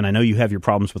art, and I know you have your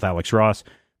problems with Alex Ross.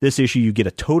 This issue, you get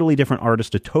a totally different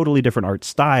artist, a totally different art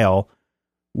style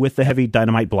with the heavy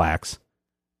Dynamite Blacks.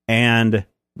 And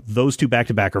those two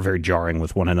back-to-back are very jarring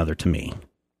with one another to me.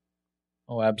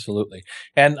 Oh, absolutely.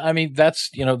 And I mean,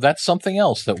 that's something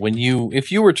else that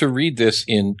if you were to read this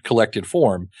in collected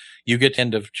form, you get to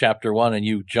end of chapter 1 and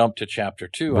you jump to chapter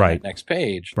 2 on the next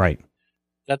page. Right.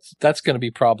 That's going to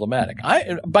be problematic.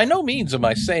 By no means am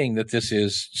I saying that this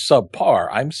is subpar.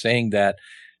 I'm saying that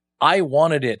I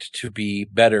wanted it to be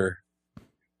better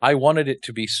I wanted it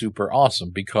to be super awesome,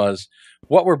 because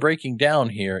what we're breaking down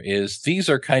here is these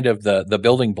are kind of the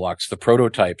building blocks, the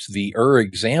prototypes, the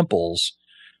examples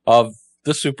of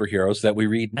the superheroes that we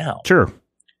read now. Sure.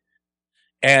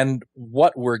 And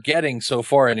what we're getting so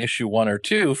far in issue 1 or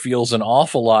 2 feels an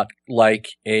awful lot like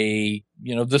the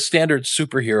standard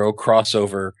superhero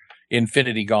crossover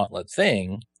Infinity Gauntlet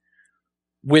thing,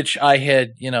 which I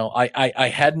had,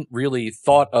 I hadn't really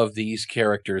thought of these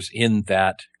characters in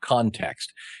that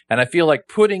context. And I feel like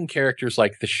putting characters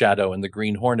like the Shadow and the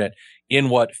Green Hornet in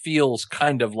what feels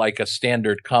kind of like a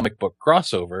standard comic book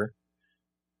crossover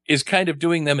is kind of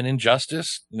doing them an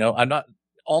injustice. I'm not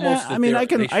almost. I mean, I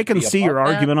can see your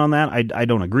argument on that. I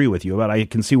don't agree with you, but I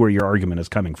can see where your argument is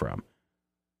coming from.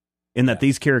 In that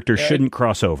these characters shouldn't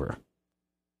cross over.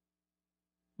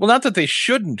 Well, not that they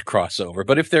shouldn't cross over,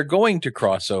 but if they're going to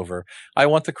cross over, I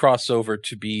want the crossover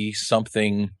to be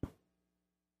something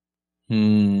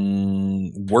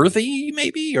worthy,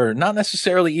 maybe, or not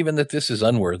necessarily even that this is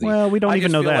unworthy. Well, we don't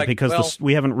even know that because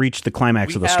we haven't reached the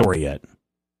climax of the story yet.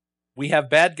 We have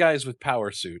bad guys with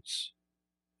power suits,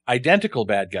 identical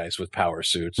bad guys with power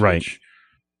suits, right? Which,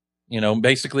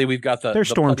 basically we've got they're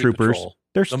stormtroopers.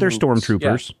 They're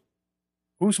stormtroopers. Yeah.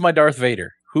 Who's my Darth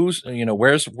Vader? Who's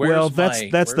where's well,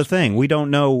 that's the thing. We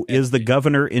don't know, is the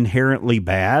governor inherently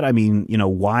bad? I mean,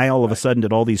 why all of a sudden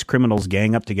did all these criminals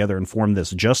gang up together and form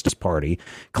this justice party,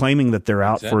 claiming that they're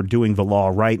out for doing the law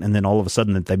right, and then all of a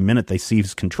sudden, at the minute they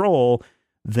seize control,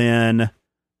 then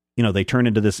they turn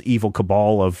into this evil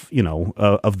cabal of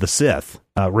the Sith,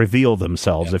 reveal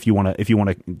themselves. If you want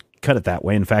to cut it that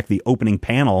way. In fact, the opening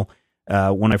panel,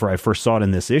 whenever I first saw it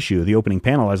in this issue, the opening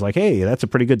panel, I was like, hey, that's a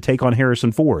pretty good take on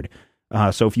Harrison Ford.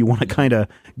 So if you want to kind of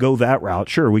go that route,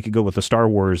 sure, we could go with the Star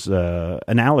Wars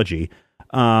analogy.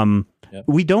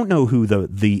 We don't know who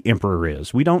the Emperor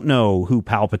is. We don't know who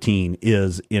Palpatine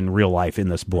is in real life in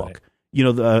this book. Right.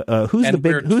 Who's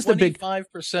the big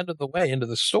 25% of the way into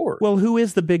the story. Well, who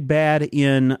is the big bad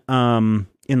in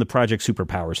the Project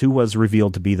Superpowers? Who was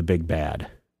revealed to be the big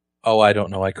bad? Oh, I don't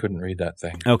know. I couldn't read that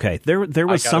thing. Okay, there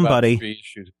was somebody.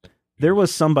 There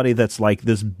was somebody that's like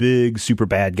this big super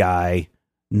bad guy.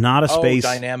 Not a space.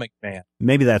 Dynamic Man.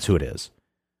 Maybe that's who it is.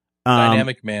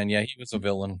 Dynamic Man, yeah, he was a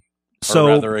villain. Or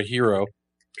rather, a hero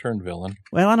turned villain.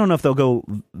 Well, I don't know if they'll go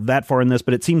that far in this,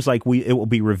 but it seems like it will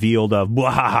be revealed of,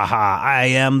 I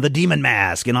am the Demon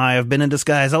Mask, and I have been in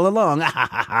disguise all along.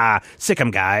 Sick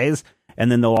 'em, guys. And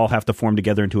then they'll all have to form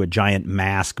together into a giant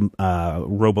mask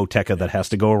Roboteca that has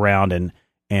to go around and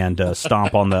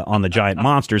stomp on the giant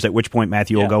monsters, at which point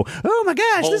Matthew will go, oh my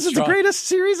gosh, this is the greatest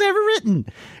series ever written.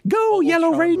 Go,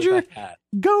 Yellow Ranger.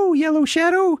 Go, Yellow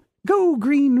Shadow. Go,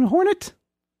 Green Hornet.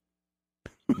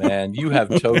 Man, you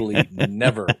have totally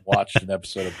never watched an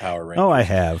episode of Power Rangers. Oh, I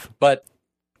have. But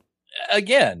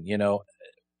again,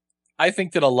 I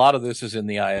think that a lot of this is in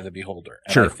the eye of the beholder.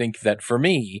 And sure. I think that for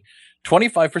me,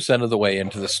 25% of the way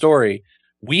into the story,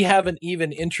 we haven't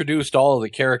even introduced all of the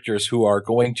characters who are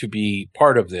going to be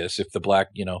part of this. If the Black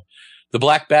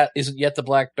Bat isn't yet the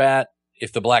Black Bat,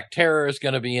 if the Black Terror is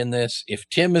going to be in this, if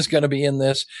Tim is going to be in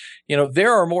this,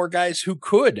 there are more guys who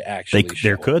could actually.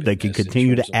 They could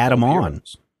continue to add them on.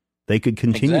 They could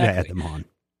continue to add them on.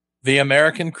 The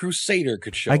American Crusader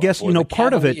could show up. I guess,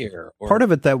 part of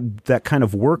it that kind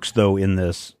of works though in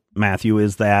this, Matthew,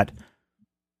 is that,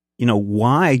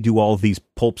 why do all of these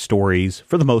pulp stories,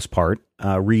 for the most part,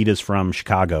 Reed is from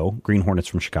Chicago, Green Hornet's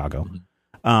from Chicago.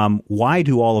 Mm-hmm. Why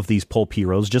do all of these pulp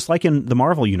heroes, just like in the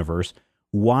Marvel universe,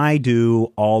 why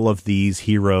do all of these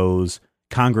heroes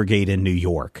congregate in New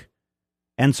York?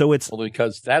 And so it's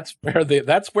because that's where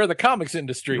the comics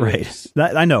industry is.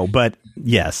 I know, but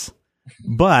yes.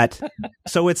 But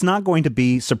so it's not going to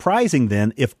be surprising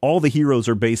then if all the heroes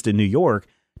are based in New York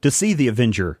to see the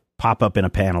Avenger pop up in a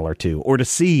panel or two, or to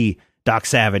see Doc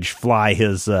Savage fly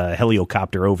his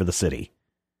helicopter over the city,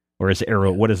 or his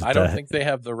arrow. What is it? I don't think they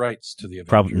have the rights to the Avenger.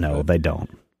 Probably no, they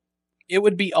don't. It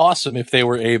would be awesome if they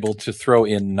were able to throw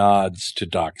in nods to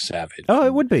Doc Savage. Oh,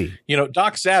 it would be.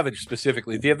 Doc Savage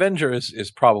specifically. The Avenger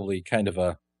is probably kind of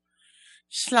a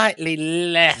slightly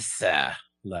lesser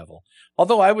level.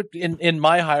 Although I would, in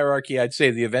my hierarchy, I'd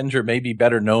say the Avenger may be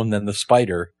better known than the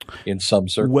Spider in some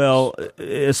circles. Well,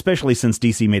 especially since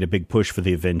DC made a big push for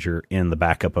the Avenger in the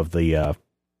backup of the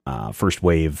first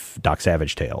wave Doc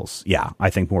Savage tales. Yeah,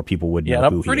 I think more people would know who he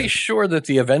is. I'm pretty sure that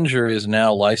the Avenger is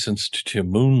now licensed to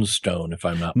Moonstone, if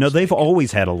I'm not mistaken. No, they've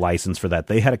always had a license for that.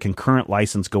 They had a concurrent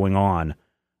license going on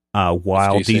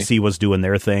while DC was doing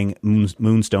their thing.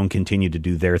 Moonstone continued to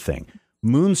do their thing.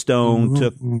 Moonstone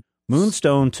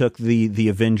took the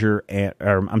Avenger,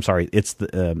 I'm sorry, it's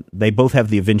they both have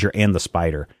the Avenger and the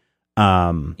Spider.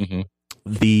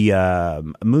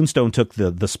 Moonstone took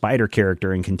the spider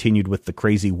character and continued with the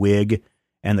crazy wig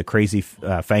and the crazy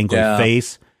fangly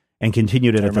face, and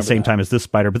continued it at the same time as this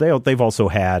spider. But they've also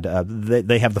had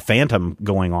they have the Phantom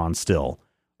going on still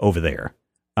over there.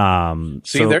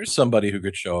 There's somebody who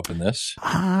could show up in this.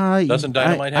 Doesn't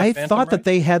Dynamite have Phantom? I thought that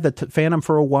they had the Phantom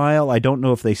for a while. I don't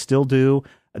know if they still do.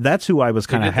 That's who I was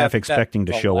kind of half expecting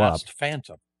to show up.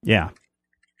 Phantom. Yeah.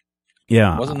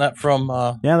 Wasn't that from?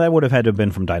 That would have had to have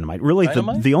been from Dynamite. Really,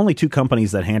 the only two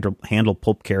companies that handle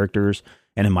pulp characters,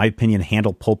 and in my opinion,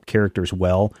 handle pulp characters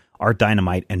well, are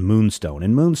Dynamite and Moonstone.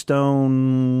 And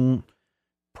Moonstone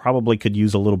probably could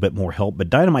use a little bit more help, but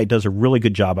Dynamite does a really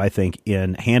good job, I think,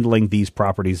 in handling these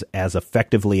properties as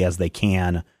effectively as they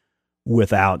can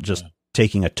without just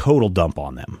taking a total dump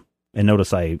on them. And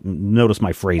notice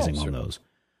my phrasing on those.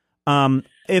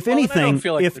 If anything,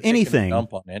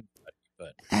 dump on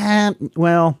anybody,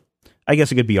 well, I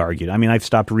guess it could be argued. I mean, I've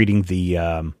stopped reading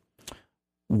the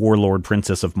Warlord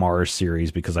Princess of Mars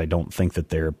series because I don't think that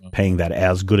they're paying that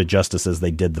as good a justice as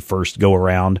they did the first go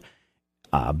around.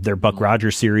 Their Buck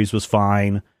Rogers series was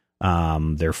fine.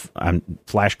 Their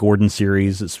Flash Gordon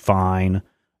series is fine.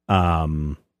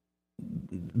 But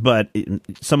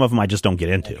some of them I just don't get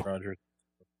into.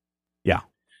 Yeah.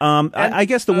 I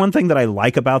guess the one thing that I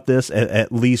like about this,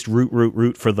 at least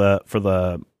root for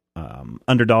the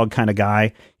underdog kind of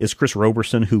guy, is Chris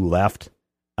Roberson, who left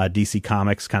DC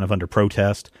Comics kind of under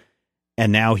protest,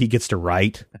 and now he gets to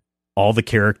write all the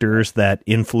characters that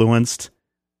influenced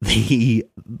the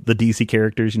DC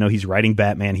characters. You know, he's writing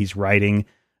Batman, he's writing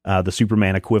the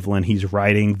Superman equivalent, he's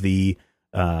writing the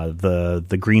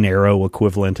Green Arrow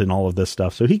equivalent, and all of this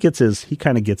stuff. So he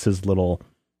kind of gets his little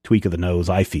tweak of the nose,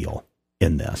 I feel,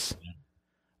 in this.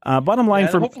 Bottom line,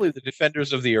 hopefully the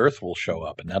Defenders of the Earth will show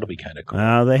up, and that'll be kind of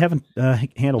cool. They haven't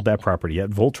handled that property yet.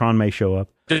 Voltron may show up.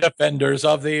 Defenders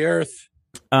of the Earth.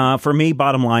 For me,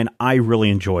 bottom line, I really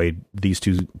enjoyed these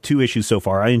two issues so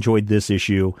far. I enjoyed this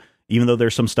issue, even though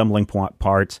there's some stumbling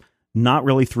parts. Not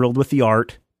really thrilled with the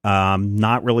art.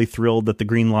 Not really thrilled that the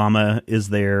Green Llama is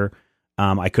there.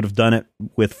 I could have done it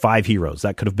with 5 heroes.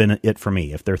 That could have been it for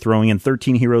me. If they're throwing in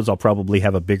 13 heroes, I'll probably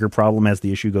have a bigger problem as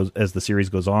the series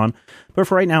goes on. But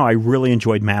for right now, I really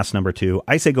enjoyed Mass number 2.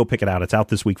 I say go pick it out. It's out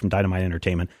this week from Dynamite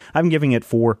Entertainment. I'm giving it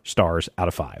 4 stars out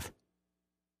of 5.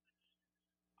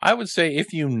 I would say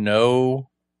if you know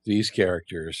these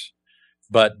characters,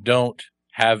 but don't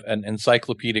have an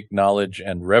encyclopedic knowledge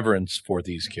and reverence for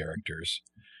these characters,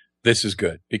 this is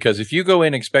good. Because if you go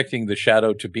in expecting the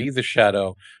Shadow to be the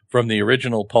Shadow from the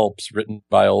original pulps written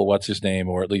by old what's-his-name,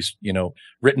 or at least,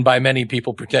 written by many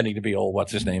people pretending to be old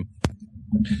what's-his-name.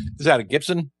 Is that a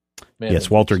Gibson? Yes,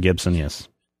 Walter Gibson, yes.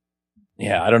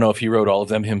 Yeah, I don't know if he wrote all of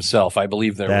them himself. I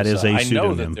believe that is a pseudonym. I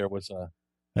know that there was a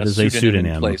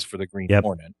pseudonym in place for the Green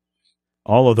Hornet.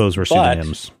 All of those were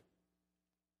pseudonyms.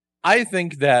 I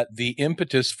think that the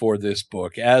impetus for this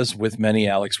book, as with many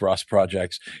Alex Ross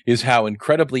projects, is how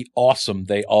incredibly awesome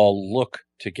they all look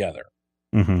together.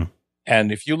 Mm-hmm.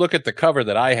 And if you look at the cover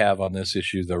that I have on this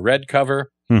issue, the red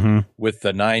cover with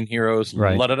the 9 heroes,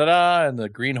 and the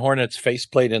Green Hornet's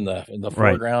faceplate in the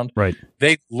foreground,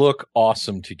 they look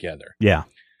awesome together. Yeah.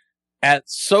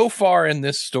 So far in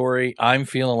this story, I'm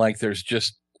feeling like there's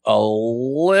just a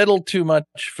little too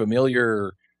much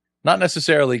familiar, not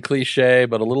necessarily cliche,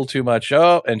 but a little too much.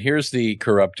 Oh, and here's the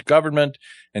corrupt government,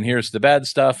 and here's the bad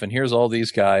stuff, and here's all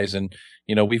these guys. And,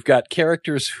 we've got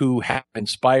characters who have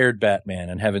inspired Batman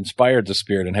and have inspired the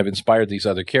Spirit and have inspired these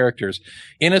other characters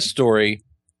in a story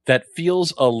that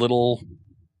feels a little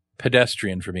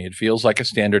pedestrian for me. It feels like a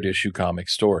standard issue comic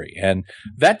story, and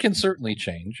that can certainly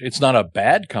change. It's not a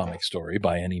bad comic story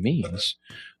by any means.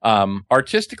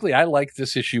 Artistically, I like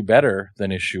this issue better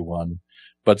than issue 1.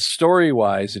 But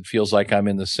story-wise, it feels like I'm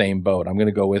in the same boat. I'm going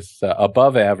to go with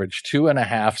above average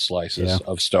 2.5 slices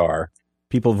of star.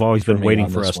 People have always been waiting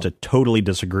for us to totally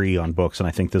disagree on books, and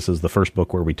I think this is the first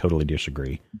book where we totally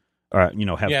disagree. Have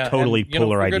totally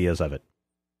polar ideas of it.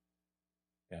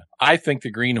 Yeah, I think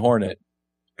the Green Hornet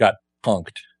got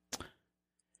punked.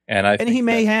 And he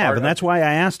may have, and that's why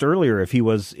I asked earlier if he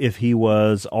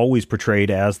was always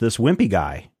portrayed as this wimpy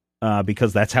guy,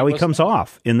 because that's how he comes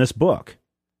off in this book.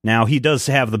 Now, he does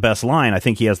have the best line. I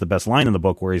think he has the best line in the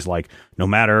book where he's like, no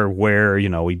matter where,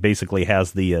 he basically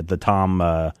has the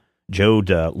Tom Joad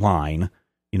line,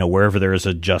 wherever there is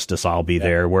a justice, I'll be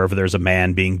there. Wherever there's a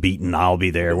man being beaten, I'll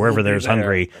be there. Wherever there's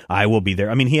hungry, I will be there.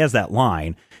 I mean, he has that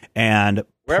line. And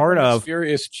part of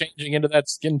Furious changing into that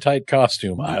skin tight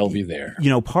costume, I'll be there.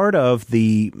 Part of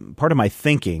my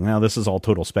thinking, now this is all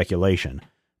total speculation.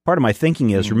 Part of my thinking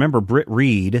is, remember, Britt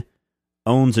Reed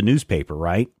owns a newspaper,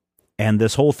 right? And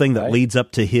this whole thing that Right. leads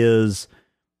up to his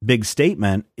big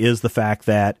statement is the fact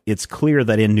that it's clear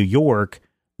that in New York,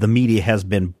 the media has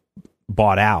been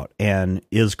bought out and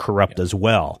is corrupt as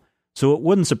well. So it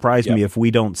wouldn't surprise me if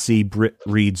we don't see Britt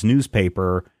Reed's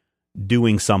newspaper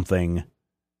doing something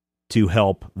to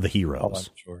help the heroes.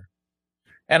 I'm sure.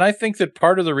 And I think that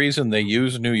part of the reason they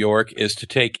use New York is to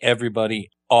take everybody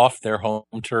off their home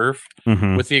turf,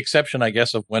 Mhm. with the exception, I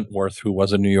guess, of Wentworth, who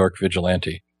was a New York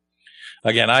vigilante.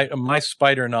 Again, my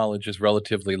spider knowledge is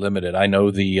relatively limited. I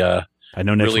know the I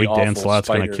know next really week Dan awful Slott's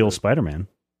going to spider- kill Spider-Man.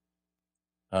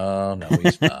 oh no,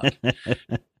 he's not.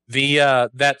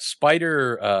 That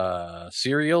spider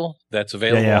serial that's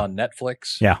available Yeah. on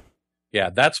Netflix. Yeah. Yeah,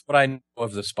 that's what I know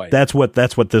of the spider. That's what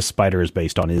this spider is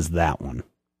based on, is that one.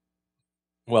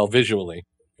 Well, visually.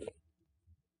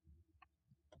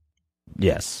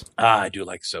 Yes. I do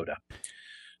like soda.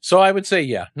 So I would say,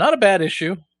 yeah, not a bad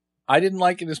issue. I didn't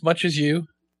like it as much as you.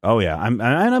 Oh yeah. I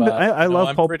love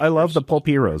I'm pulp. pretty I love the versatile. pulp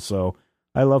heroes. So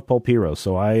I love pulp heroes.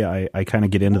 So I kind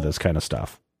of get into this kind of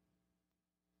stuff.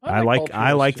 I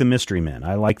like the mystery men.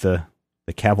 I like the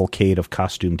cavalcade of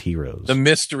costumed heroes. The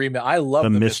mystery man. I love The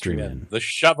the mystery mystery men. man. The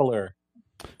shoveler,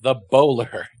 the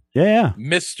bowler, yeah.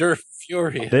 Mr.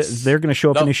 Furious. They're going to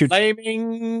show up the in issue.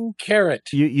 flaming carrot.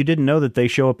 You didn't know that they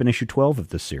show up in issue 12 of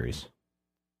this series.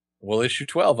 Well, issue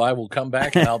 12, I will come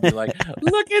back and I'll be like,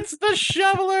 look, it's the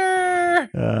shoveler.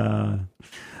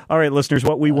 All right, listeners,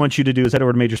 what we want you to do is head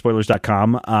over to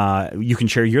Majorspoilers.com. You can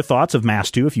share your thoughts of Mass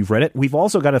 2 if you've read it. We've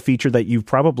also got a feature that you've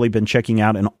probably been checking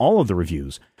out in all of the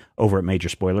reviews over at Major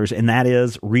Spoilers, and that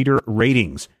is reader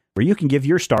ratings, where you can give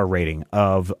your star rating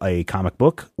of a comic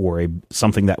book or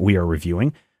something that we are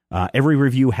reviewing. Every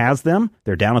review has them.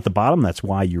 They're down at the bottom. That's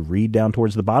why you read down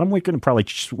towards the bottom. We can probably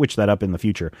switch that up in the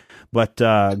future. But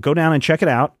go down and check it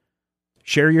out.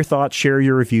 Share your thoughts, share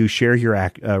your reviews, share your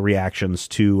reactions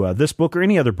to this book or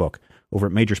any other book over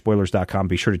at Majorspoilers.com.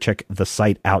 Be sure to check the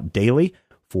site out daily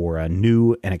for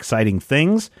new and exciting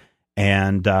things.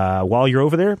 And while you're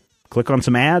over there, click on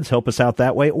some ads, help us out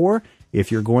that way. Or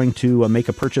if you're going to make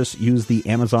a purchase, use the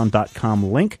Amazon.com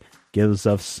link. Gives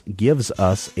us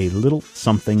a little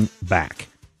something back.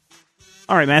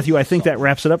 All right, Matthew, I think that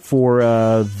wraps it up for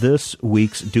this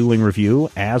week's Dueling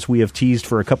Review. As we have teased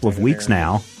for a couple of weeks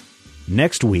now,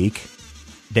 next week,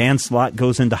 Dan Slott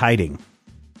goes into hiding.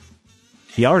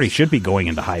 He already should be going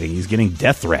into hiding. He's getting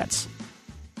death threats.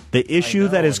 The issue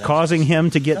that is causing him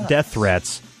to get death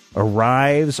threats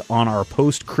arrives on our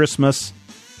post-Christmas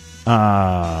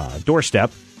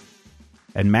doorstep.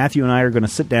 And Matthew and I are going to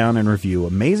sit down and review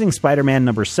Amazing Spider-Man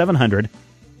number 700,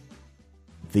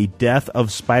 the death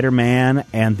of Spider-Man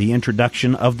and the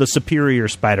introduction of the Superior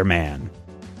Spider-Man.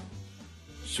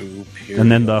 Superior.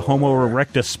 And then the Homo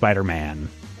erectus Spider-Man.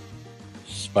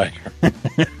 Spider.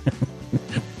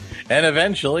 And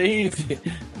eventually,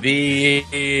 the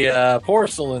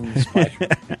porcelain spider.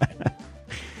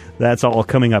 That's all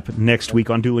coming up next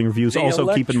week on Dueling Reviews. The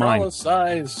Also, keep in mind,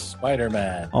 electrolyzed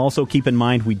Spider-Man.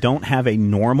 we don't have a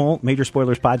normal Major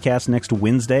Spoilers podcast next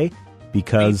Wednesday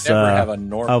because We never have a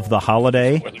normal of the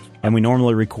holiday, Spoilers and we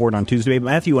normally record on Tuesday.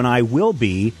 Matthew and I will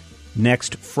be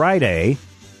next Friday.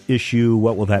 Issue,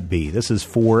 what will that be? This is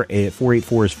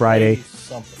 484 is Friday.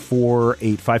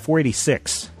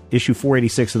 486. Issue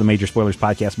 486 of the Major Spoilers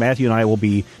podcast. Matthew and I will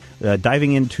be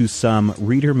diving into some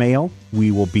reader mail.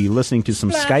 We will be listening to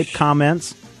some Skype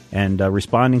comments and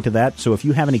responding to that. So if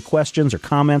you have any questions or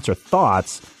comments or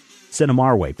thoughts, send them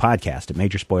our way. Podcast at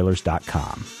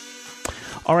Majorspoilers.com.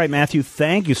 All right, Matthew,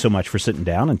 thank you so much for sitting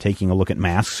down and taking a look at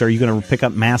Masks. Are you going to pick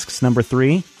up Masks number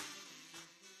 3?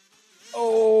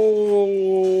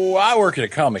 Oh, I work at a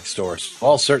comic store, so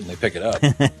I'll certainly pick it up.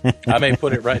 I may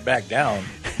put it right back down.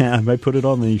 I might put it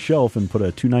on the shelf and put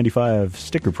a $2.95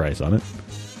 sticker price on it.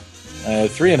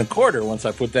 $3.25 once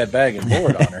I put that bag and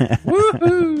board on her.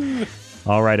 Woohoo!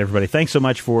 All right, everybody. Thanks so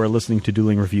much for listening to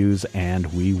Dueling Reviews,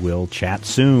 and we will chat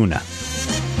soon.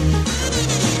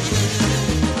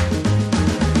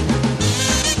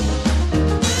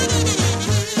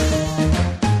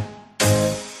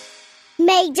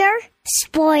 Major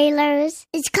Spoilers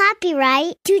is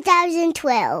copyright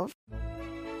 2012.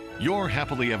 Your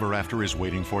happily ever after is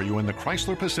waiting for you in the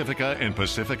Chrysler Pacifica and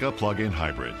Pacifica Plug-in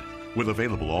Hybrid. With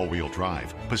available all-wheel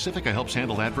drive, Pacifica helps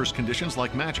handle adverse conditions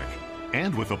like magic.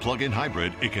 And with the plug-in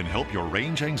hybrid, it can help your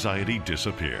range anxiety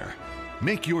disappear.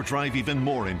 Make your drive even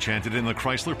more enchanted in the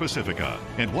Chrysler Pacifica.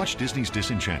 And watch Disney's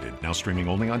Disenchanted, now streaming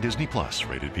only on Disney Plus,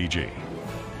 rated PG.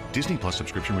 Disney Plus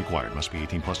subscription required. Must be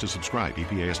 18 plus to subscribe.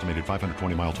 EPA estimated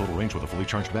 520-mile total range with a fully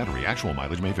charged battery. Actual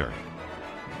mileage may vary.